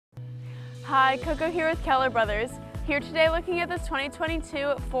Hi, Coco here with Keller Brothers. Here today looking at this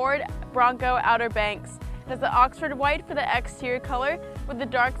 2022 Ford Bronco Outerbanks. It has the Oxford white for the exterior color with the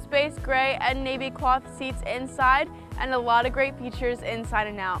dark space gray and navy cloth seats inside and a lot of great features inside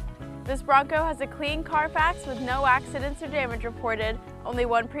and out. This Bronco has a clean Carfax with no accidents or damage reported, only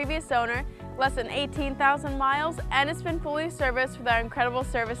one previous owner, less than 18,000 miles, and it's been fully serviced with our incredible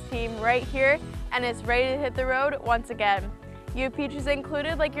service team right here, and it's ready to hit the road once again. You have features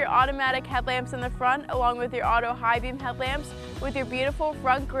included like your automatic headlamps in the front along with your auto high beam headlamps with your beautiful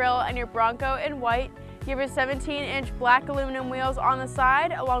front grille and your Bronco in white. You have your 17-inch black aluminum wheels on the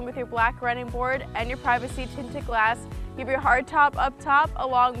side along with your black running board and your privacy tinted glass. You have your hardtop up top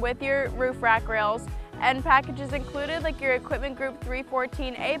along with your roof rack rails. And packages included like your Equipment Group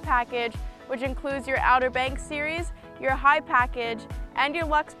 314A package, which includes your Outerbanks series, your High package, and your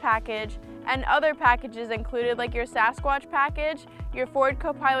Lux package, and other packages included like your Sasquatch package, your Ford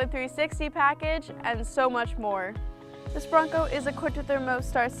Co-Pilot 360 package, and so much more. This Bronco is equipped with the remote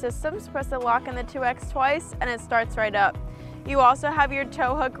start systems. Press the lock and the 2X twice and it starts right up. You also have your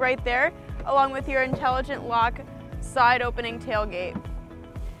tow hook right there, along with your intelligent lock side opening tailgate.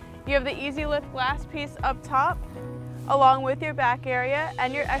 You have the easy lift glass piece up top, along with your back area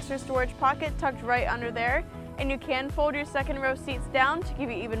and your extra storage pocket tucked right under there. And you can fold your second row seats down to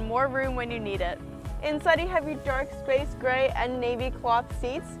give you even more room when you need it. Inside you have your dark space gray and navy cloth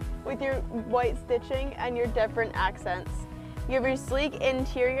seats with your white stitching and your different accents. You have your sleek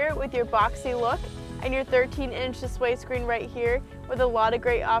interior with your boxy look and your 13-inch display screen right here with a lot of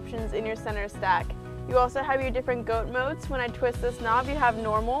great options in your center stack. You also have your different goat modes. When I twist this knob you have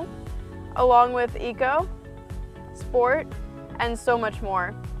normal, along with eco, sport, and so much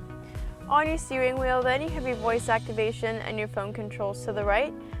more. On your steering wheel then you have your voice activation and your phone controls to the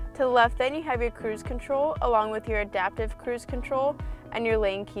right. To the left then you have your cruise control along with your adaptive cruise control and your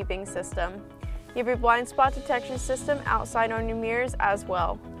lane keeping system. You have your blind spot detection system outside on your mirrors as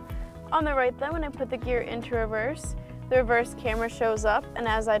well. On the right then, when I put the gear into reverse, the reverse camera shows up, and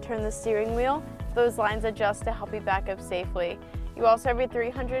as I turn the steering wheel, those lines adjust to help you back up safely. You also have your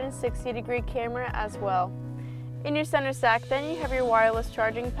 360-degree camera as well. In your center stack then you have your wireless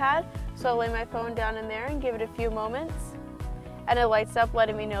charging pad, so I'll lay my phone down in there and give it a few moments, and it lights up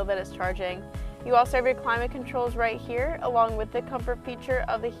letting me know that it's charging. You also have your climate controls right here, along with the comfort feature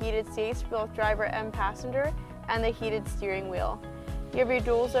of the heated seats for both driver and passenger, and the heated steering wheel. You have your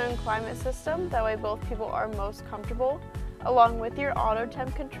dual zone climate system, that way both people are most comfortable, along with your auto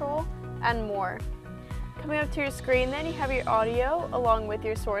temp control and more. Coming up to your screen then you have your audio along with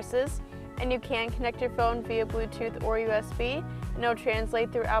your sources, and you can connect your phone via Bluetooth or USB, and it'll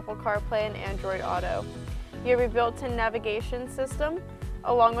translate through Apple CarPlay and Android Auto. You have your built-in navigation system,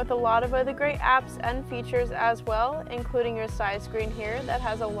 along with a lot of other great apps and features as well, including your side screen here that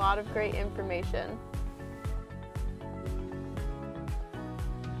has a lot of great information.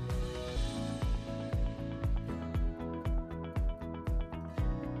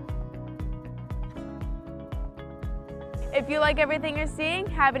 If you like everything you're seeing,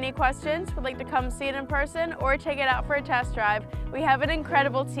 have any questions, would like to come see it in person, or take it out for a test drive, we have an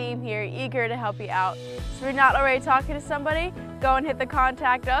incredible team here eager to help you out. So if you're not already talking to somebody, go and hit the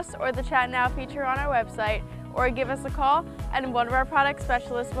Contact Us or the Chat Now feature on our website, or give us a call and one of our product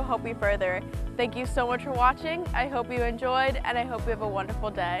specialists will help you further. Thank you so much for watching. I hope you enjoyed, and I hope you have a wonderful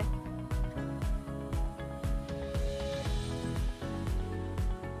day.